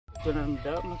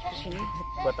Anda masuk ke sini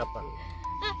buat apa?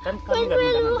 Kan kami nggak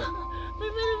undang Anda.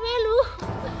 Melu.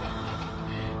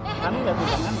 Kami nggak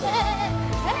undang Anda.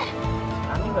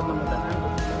 Kami nggak mengundang Anda.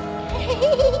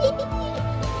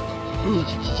 Anda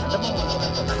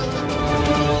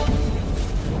mau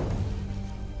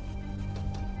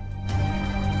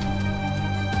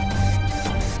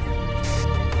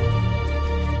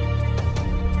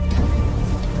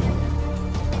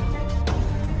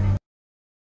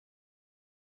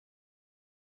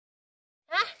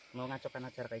mau ngacokan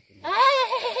acara kayak gini?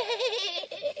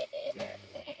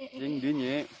 Sing ndi,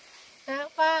 Nyek?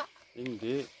 Apa? Sing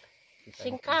ndi?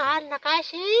 Singkaan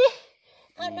nakasih.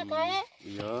 Anak kae.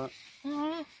 Iya.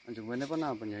 Anjing mana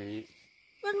apa Nyai?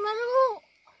 Melu.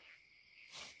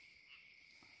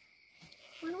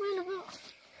 Bu.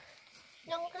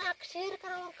 Yang naksir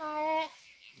karo kae.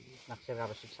 naksir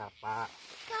harus siapa?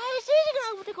 Kae sih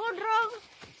sing putih gondrong.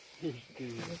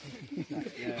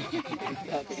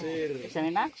 Naksir. Bisa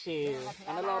naksir.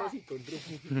 Ana loro sing gondrong.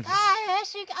 Kae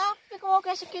sing api kok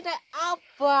kae sing kita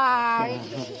apa?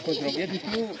 Gondrongnya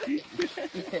dimu.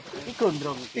 Iki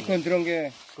gondrong. Iki gondrong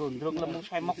ke. Gondrong lemu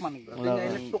semok man iki.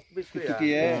 Letuk wis ya.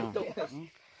 Iki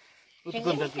Wis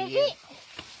gondrong iki.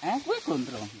 Kuwi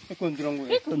gondrong. Gondrong kuwi.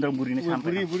 Iki gondrong burine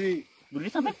sampe. Buri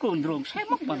sampe gondrong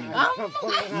semok man.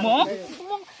 Mok.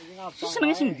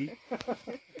 Senenge sing ndi?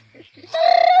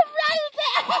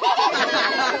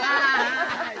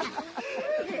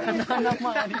 Anak-anak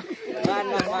mana?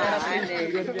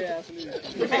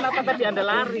 Kenapa tadi Anda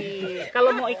lari?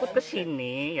 Kalau mau ikut ke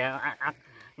sini ya,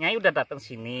 Nyai udah datang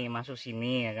sini, masuk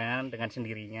sini ya kan dengan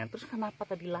sendirinya. Terus kenapa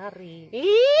tadi lari?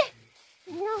 Ih,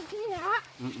 nyong kia.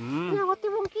 Nyong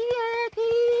wong kia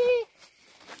ki.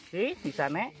 Sih, di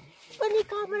sana.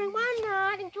 Menikah yang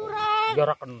mana? Yang curang. Ya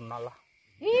ora kenal lah.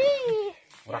 Ih,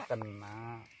 Ora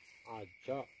kenal.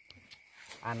 Aja.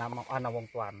 Ana wong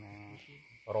tuane.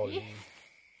 Roli.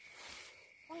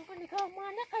 Wong menikah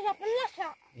mana kayak belas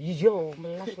ya? Iya,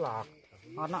 melas lah.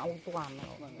 Anak wong tuane.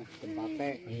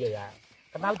 Iya ya.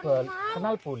 Kenal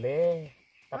boleh.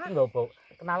 Tapi enggak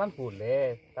kenalan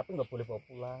boleh, tapi enggak boleh bawa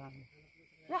pulang.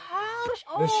 Lah harus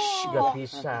Enggak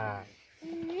bisa.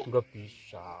 Enggak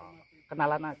bisa.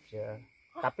 Kenalan aja.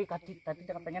 Tapi tadi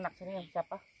katanya naksirnya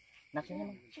siapa? Naksirnya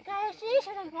mana? Si kae sih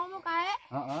sedang ngomong kae.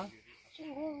 Heeh.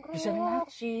 Sing gondrong. Bisa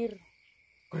naksir.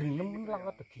 Grinem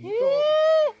lawat gitu.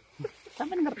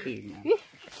 Sampai ngerti.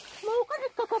 Mau kan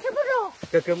gagah bro.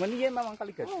 Gagaman iya memang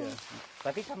kali gagah.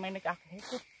 Tapi sama ini akeh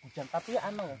itu hujan tapi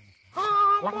anu.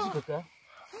 Langsung gagah.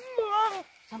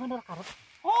 Sama ora karep.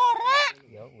 Ora.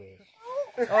 Ya wis.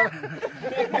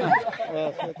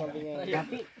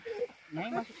 Tapi Nyai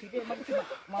masuk sini emang cuma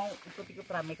mau ikut-ikut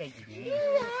rame kayak gini.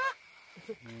 Iya.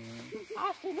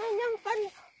 Aslinya yang kan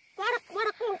barak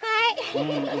yang kae.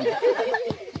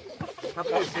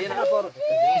 Apa isin lapor?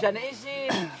 Bisa isin.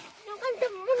 Yang kan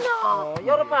demen loh.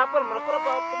 Ya ora apa-apa, mereka ora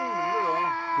apa-apa.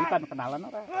 Ini kan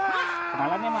kenalan ora?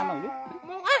 Kenalannya mana yuk?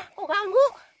 Mau kok ganggu?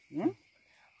 Ya,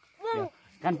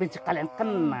 kan ben sekalian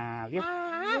kenal yuk.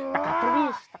 Tekan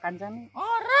terus, tekan jane.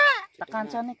 Ora. Tekan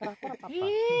jane kira-kira apa?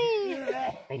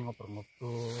 Pengen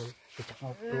ngobrol-ngobrol, dijak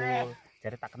ngobrol.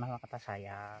 Jadi tak kenal kata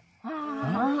saya.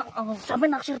 Sampai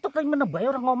naksir tuh kayak menebay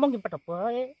orang ngomong yang pada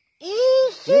baik.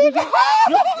 Yuk,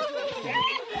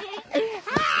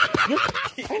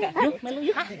 melu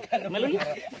yuk.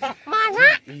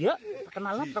 Mana? Iya,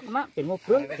 kenalan, terkenal, pengen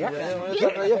ngobrol ya.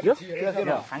 Yuk.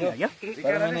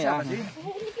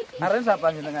 Arane siapa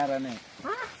jeneng arane?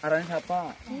 Arane siapa?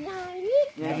 Nyai.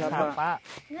 Siapa?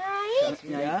 Nyai.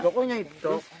 Pokoknya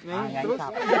itu. Nyai terus.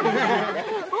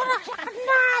 Orang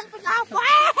kenal apa?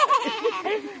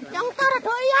 Yang tara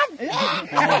doyan.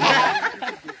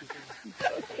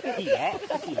 Iya.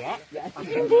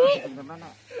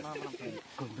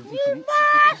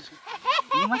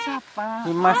 Nimas apa?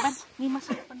 Nimas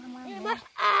apa namanya? Nimas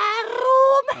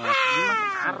Arum.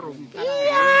 Nimas Arum.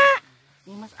 Iya.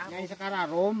 Nimas Arum. Nyai sekarang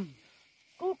Arum.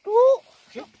 Kudu.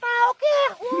 Tahu ke?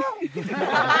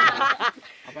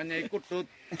 Apa Nyai Kutut?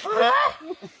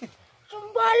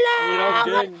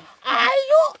 Sembalang.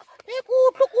 Ayo, ini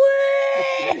kudu gue.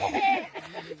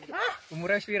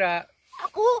 Umurnya pira?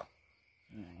 Aku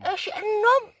si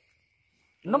enom.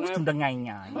 Nom dundang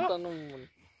nyai.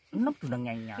 Nom dundang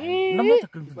nyai. Nom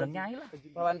aja dundang nyai lah.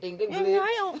 Perawan ting-ting beli.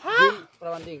 Ayo, hah?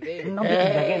 Perawan ting-ting. Nom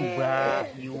dundangnya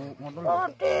Mbak Yu ngono lho.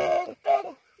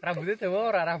 Ting-ting. Rambutnya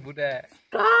dawa ora rambutnya?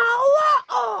 Dawa,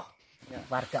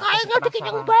 Warga. kayak ngerti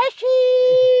yang basi.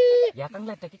 Ya kan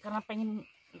ledeki karena pengen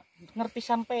ngerti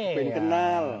sampai. Pengen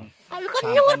kenal. Tapi kan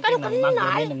nyungun pengen kenal.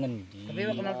 Manggone ngendi?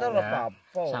 Tapi kenal tuh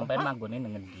apa-apa. Sampai manggone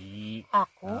ngendi?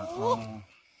 Aku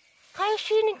kayak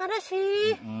sini karena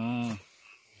sih.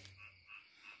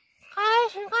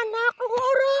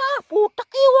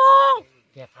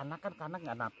 karena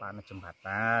nggak apa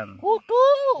jembatan. Kudu.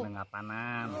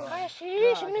 Ngapanan.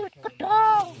 Kasih sini wit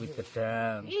gedang. Wit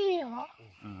gedang. Iya.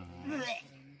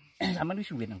 Sampeyan wis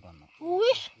suwe nang kono.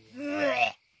 Wis.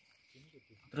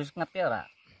 Terus ngerti ora?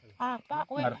 Apa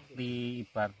kowe? Ngerti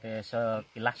ibaratnya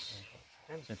sekilas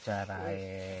sejarah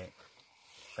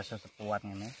kesesepuan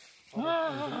ini.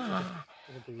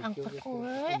 Angkat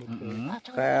kowe.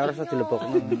 Kayak harus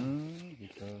dilebokno.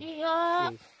 Gitu. Iya.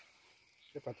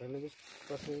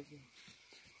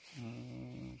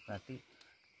 Berarti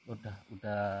udah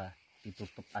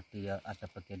ditutup ada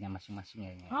bagiannya masing-masing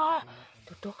ya.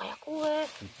 Duduk kayak kowe.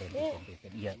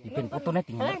 Iya, dipin fotonya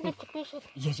tinggal.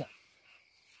 Iya,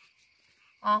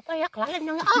 apa ya klien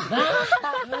yang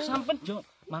sampai jo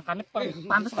makanya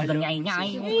pantas pada nyai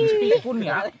pikun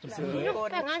ya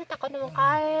pengen takut nang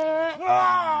kae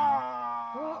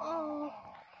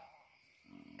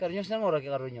Karunya seneng ora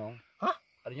karunya? Hah?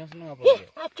 Karunya seneng apa?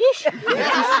 Najis.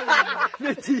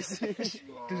 Najis.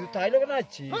 Dudu tailo kan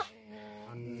najis.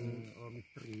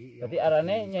 Jadi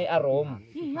arane Nyai Arum.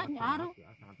 Iya, Nyai Arum.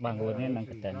 Bangunnya nang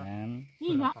kedangan.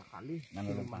 Iya. Nang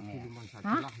lumpangnya.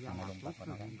 Hah? Nang lumpang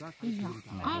kono kan. Iya.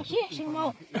 Sih sing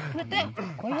mau ngetek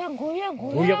goyang.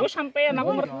 Oh ya kok sampean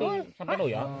aku ngerti. Sampean lo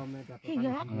ya.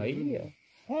 Iya. Nah iya.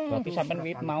 Berarti sampean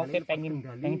wit mau ke pengen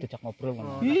dijak ngobrol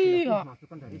ngono. Iya.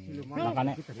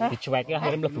 Makanya dicueki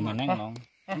akhirnya mlebu meneng nong.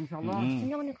 Insyaallah.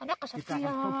 Ini kan kesepian.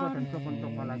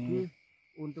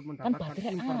 Untuk Kan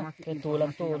baterai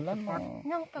dolan-dolan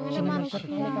yang pengen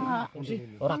manusia.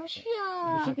 Orang Manusia.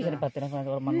 bisa baterai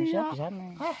orang manusia di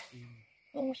sana.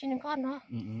 Wong sini kana.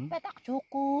 Petak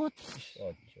cukut.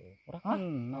 Ora kan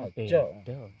beda.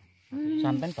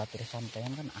 Sampean baterai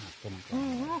sampean kan adem.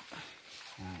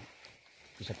 Nah,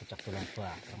 bisa dicak dolan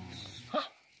bareng.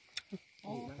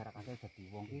 Masyarakat dadi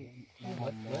wong ki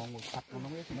ngomong ucap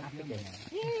ngono wis apik ya.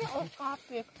 Iya,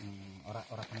 apik.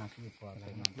 Ora kena sipo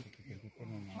nanti dipikir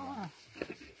ngene.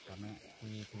 Karena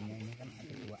di dunia ini kan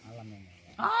ada dua alam ya.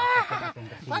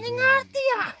 Paling ngerti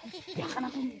ya. Ya kan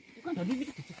aku kan dari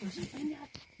iki dicek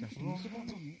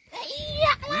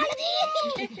Iya, ngerti.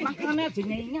 Makane aja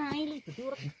nyai lho dadi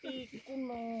ora pikun.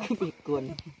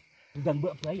 Pikun. Undang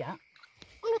Mbak Baya.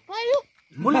 Kulit bayu.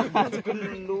 Mulai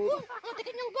Gendut. Nanti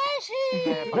kan yang basi.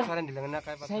 pasaran dilengena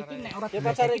kae saya iki nek ora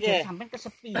pasar iki. sampean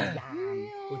kesepian.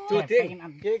 Udah, Dik.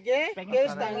 Ge,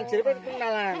 wis tangi jere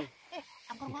kenalan.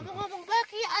 Aku ngomong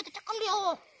bagi aja cekel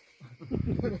yo.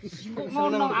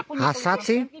 Ngono aku Hasad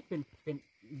sih. Ben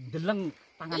deleng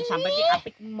tangan sampai ki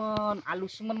apik men,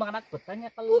 alus men makane betanya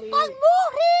telu. Bukan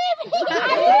muhrim.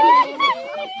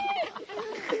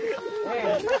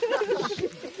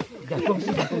 Jagung.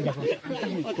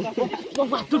 Wong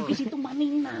wadon ki situ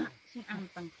manina sing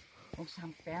anteng. Wong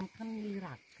sampean kan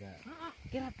liraga.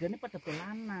 Kiragane pada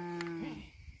belanang.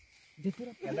 Jadi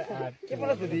ora Ki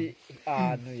malah dadi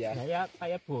anu ya. saya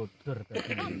kayak bodor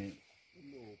tadi ini.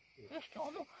 Wis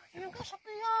ngomong yang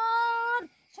kesepian,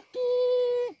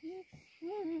 sedih.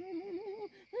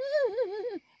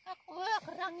 Aku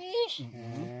kerangis.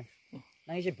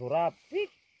 Nangis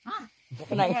borapi.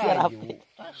 Nangis rapi.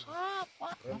 Siapa?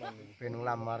 ben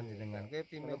nglamar jenengan kowe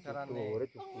piye carane?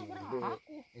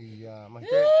 Aku. Iya,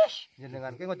 maksudnya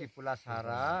jenengan kowe kok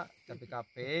dipulasara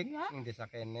capik-capik ning desa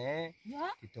kene Ya.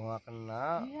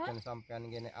 didongakena ben sampean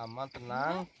kene aman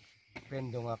tenang ben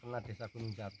dongakena desa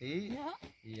Gunung Jati. Ya.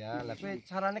 Iya, lah kowe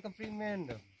carane keprimen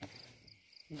to?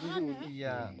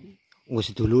 Iya.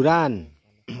 Wis duluran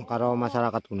karo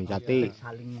masyarakat Gunung Jati.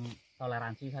 Saling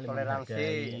toleransi, saling Toleransi,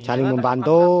 menghargai. Saling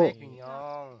membantu.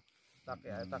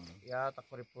 Tak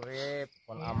purip-purip,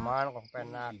 kon aman, kon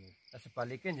penak. Nah,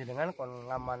 sebaliknya jenengan kon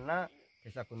ngamanna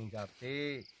desa Gunung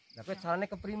Jati. Lah kowe carane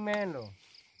keprimen lho.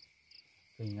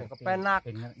 Ben kepenak.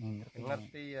 ngerti.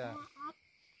 Ngerti ya.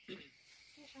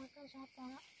 Siapa?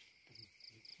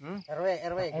 RW.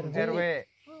 RW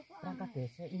Perangkat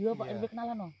desa. Iya Pak RW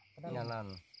kenalan no. kenalan.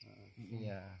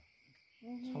 Iya.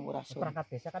 Perangkat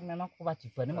desa kan memang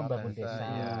kewajibannya membangun Desa, desa.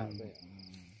 iya.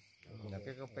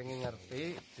 Tapi kepengin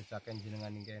ngerti desakan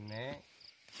jenengan ning kene.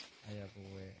 Ayo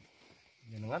kowe.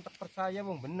 Jenengan tak percaya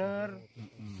wong bener.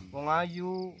 Wong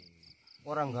ayu,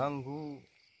 orang ganggu.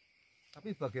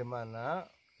 Tapi bagaimana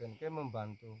ben kowe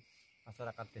membantu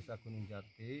masyarakat desa Gunung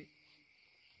Jati?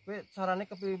 Kowe carane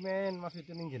keprimen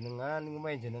maksudnya ning jenengan, ning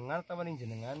omahe jenengan utawa ning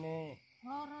jenengane?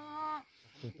 Ora.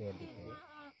 Gitu.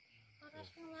 Harus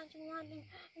ngancing-ngancing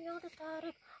yang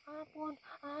ditarik. Ampun.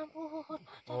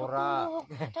 Ora.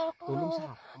 Tolong.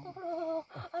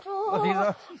 Aduh. Oh,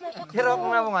 kira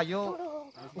ngomong ayu.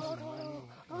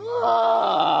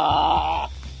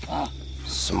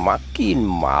 Semakin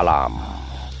malam,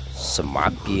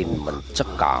 semakin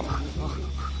mencekam.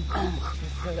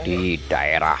 di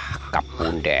daerah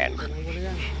Kapunden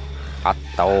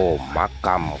atau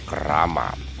makam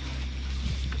keramat,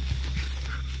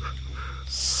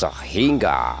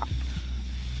 sehingga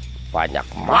banyak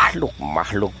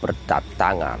makhluk-makhluk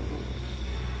berdatangan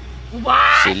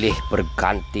silih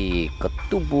berganti ke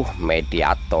tubuh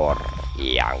mediator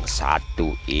yang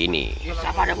satu ini.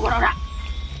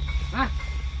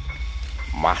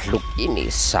 Makhluk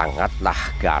ini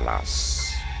sangatlah ganas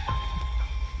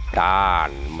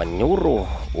dan menyuruh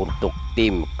untuk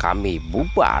tim kami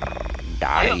bubar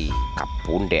dari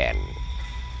Kapunden.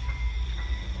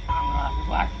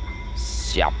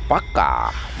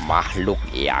 Siapakah makhluk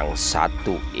yang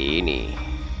satu ini?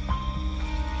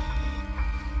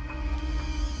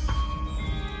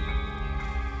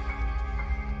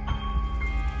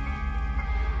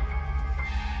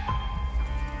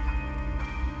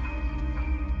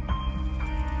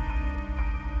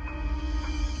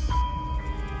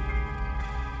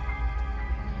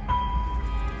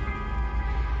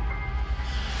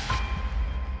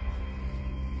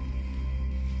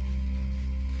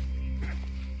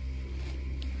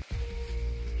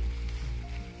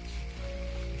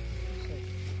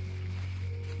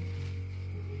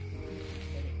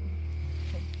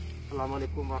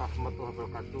 Assalamualaikum warahmatullahi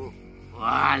wabarakatuh.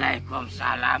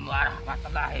 Waalaikumsalam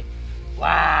warahmatullahi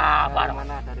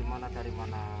wabarakatuh. Dari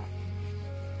mana?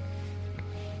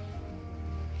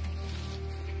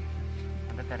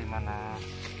 Anda dari mana?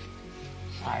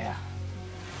 Saya.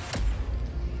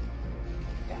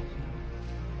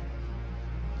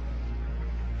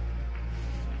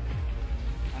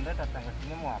 Anda datang ke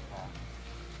sini mau apa?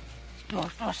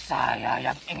 Justru saya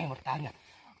yang ingin bertanya.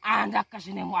 Anda ke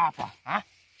sini mau apa? Hah?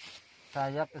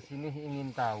 Saya kesini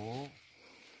ingin tahu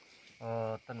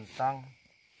tentang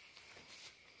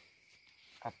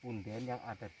Kapunden yang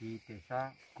ada di desa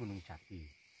Gunung Jati.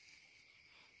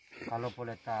 Kalau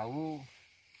boleh tahu,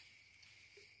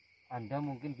 Anda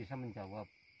mungkin bisa menjawab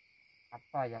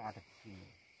apa yang ada di sini.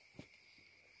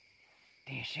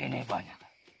 Di sini banyak.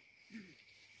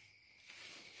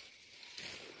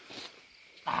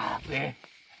 Tapi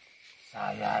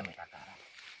saya minta saran.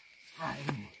 Saya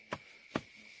ini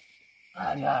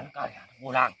kalian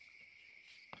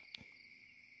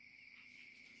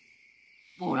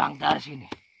pulang dari sini.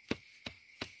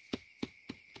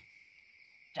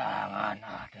 Jangan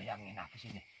ada yang nginap di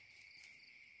sini.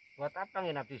 Buat apa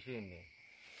nginap di sini?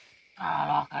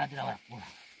 Kalau kalian tidak mau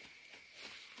pulang.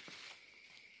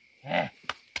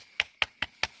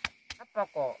 Apa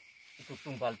kok itu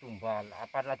tumbal-tumbal?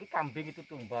 Apalagi kambing itu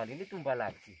tumbal, ini tumbal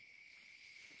lagi.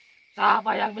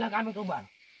 Siapa yang bilang kami tumbal?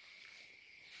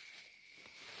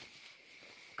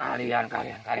 Kalian.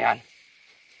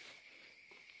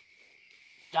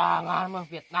 Jangan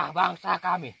memfitnah bangsa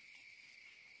kami.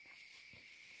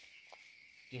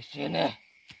 Di sini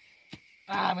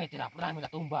kami tidak pernah minta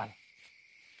tumbal.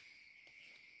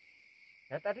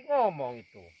 Ya tadi ngomong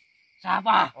itu.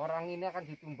 Siapa? Orang ini akan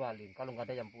ditumbalin kalau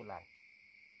nggak ada yang pulang.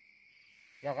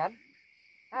 Ya kan?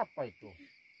 Apa itu?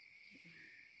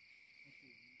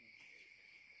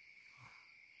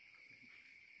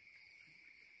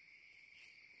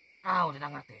 Kau tidak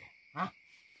ngerti, hah?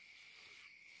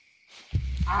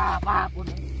 Apapun.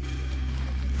 Mau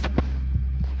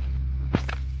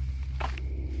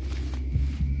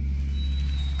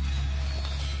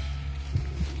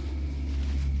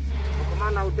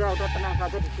kemana? Udah tenang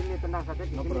saja di sini, tenang saja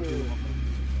di sini.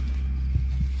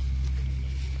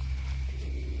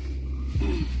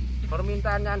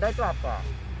 Permintaannya Anda itu apa?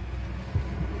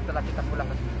 Setelah kita pulang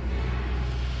ke sini.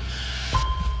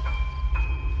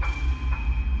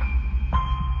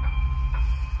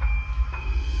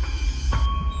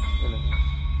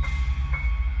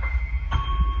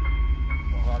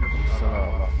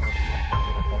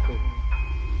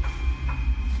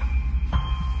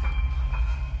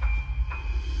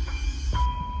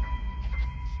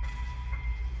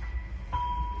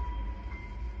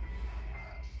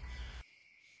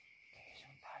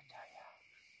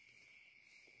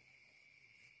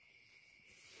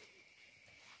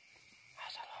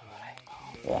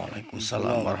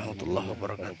 Waalaikumsalam warahmatullahi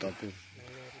wabarakatuh.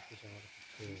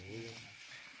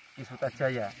 Isuta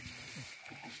Jaya.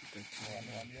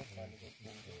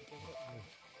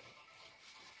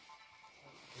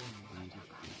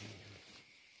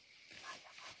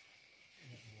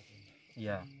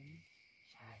 Iya.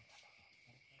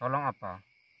 Tolong apa?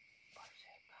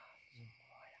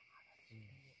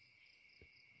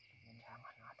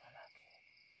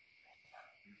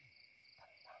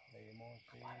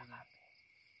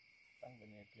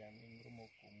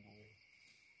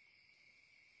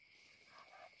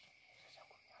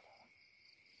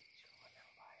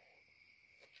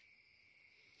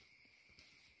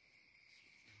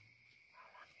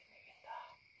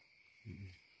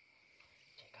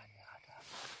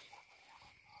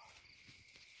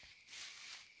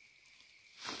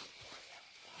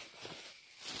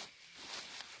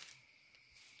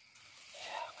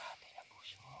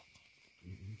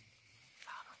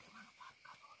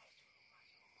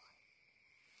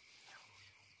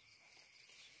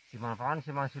 dimanfaatkan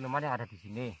siluman-siluman yang ada di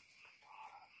sini.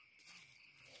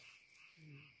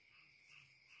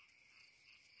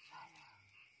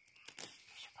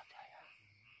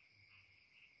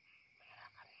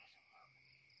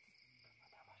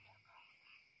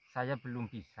 Saya belum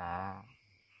bisa.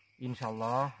 Insya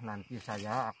Allah nanti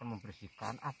saya akan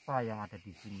membersihkan apa yang ada di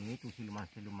sini, itu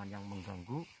siluman-siluman yang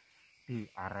mengganggu di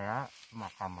area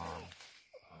pemakaman.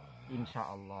 Insya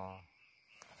Allah.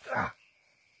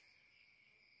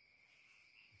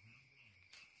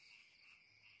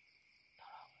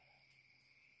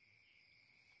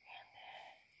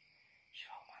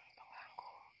 Siluman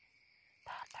pengganggu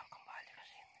datang kembali ke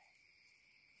sini.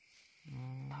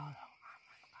 Tolong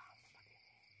amankan tempat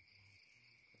ini.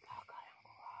 Jaga yang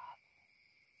kuat.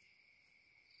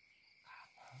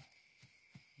 Karena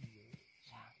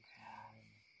sampai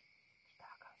kita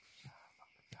akan bisa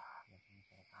membedah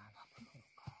apapun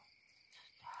luka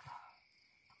secara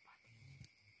tempat ini.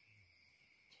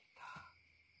 Jika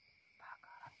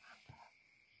bakaran Anda mudah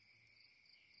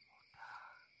dijebol.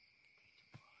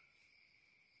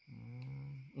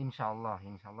 Insya Allah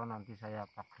nanti saya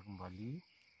akan kembali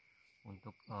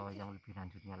untuk yang lebih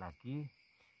lanjutnya lagi.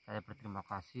 Saya berterima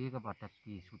kasih kepada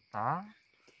Ki Suta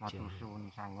Matur Suwun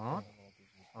sangat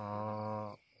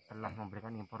telah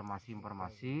memberikan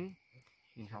informasi-informasi.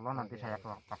 Insya Allah nanti saya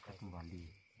akan kembali.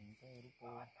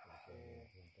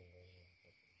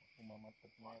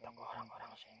 Untuk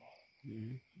orang-orang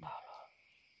sini, tolong.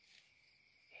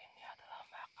 Ini adalah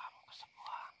makam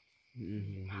kesembuhan,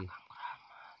 makam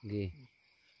keramat.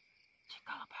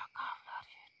 Jika bakal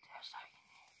dari desa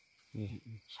ini,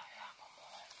 saya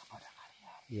memohon kepada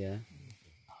kalian,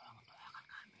 tolong doakan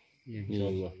kami. Insya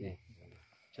Allah.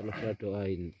 Insya Allah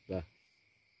doain, Pak.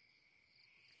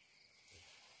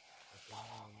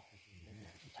 Tolong,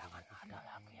 jangan ada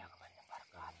lagi yang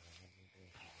menyebarkan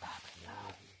berita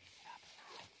Benar.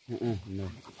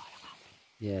 kepada kami.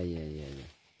 Ya.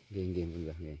 Geng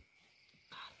benar ya.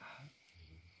 Karena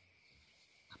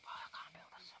kepala kambing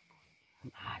tersebut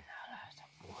hanyalah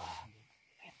sebuah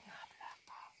fitnah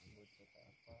belaka.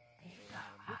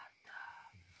 Tidak ada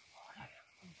orang yang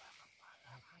membawa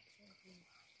kepala kambing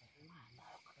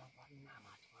atau ke tempat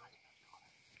masing-masing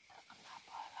terkena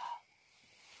bala,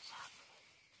 sakit,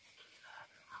 gila,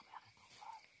 apa yang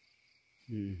ditumbal.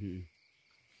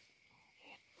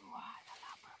 Itu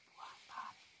adalah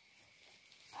perbuatan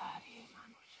dari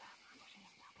manusia-manusia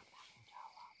yang tak bertanggung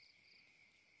jawab.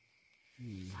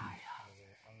 Saya,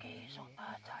 Ki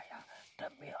Sultan, saya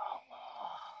demi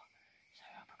Allah,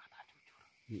 saya berkata jujur.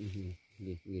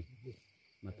 Nggih.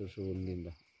 Matur suwun nggih,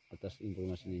 Mbah, atas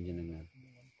informasi jenengan.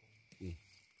 Nggih.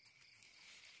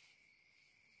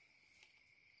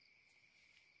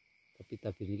 Tapi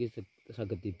tabir niki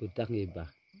saged dibedah nggih, Mbah.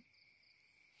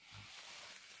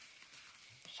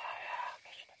 Saya,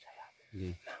 Ki Sultan, saya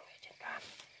Nggih. mengizinkan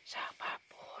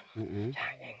siapapun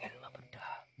yang ingin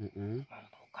membedah,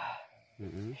 membuka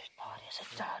histori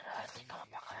sejarah di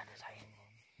kelembagaan desa ini.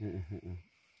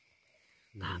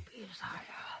 Tapi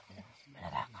saya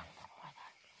menyerahkan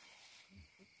perbuatan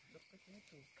ini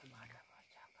kepada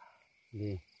masyarakat.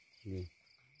 Nggih.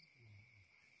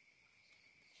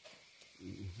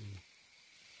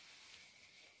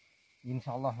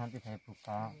 Insya Allah nanti saya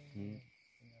buka di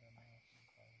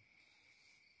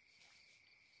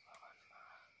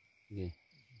Nggih.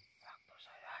 Waktu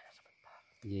saya hanya sebentar.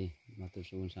 Nggih, matur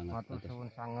suwun sangat. Matur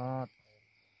Suwun sangat.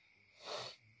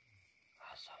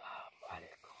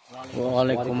 Assalamualaikum.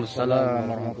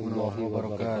 Waalaikumsalam warahmatullahi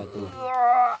wabarakatuh.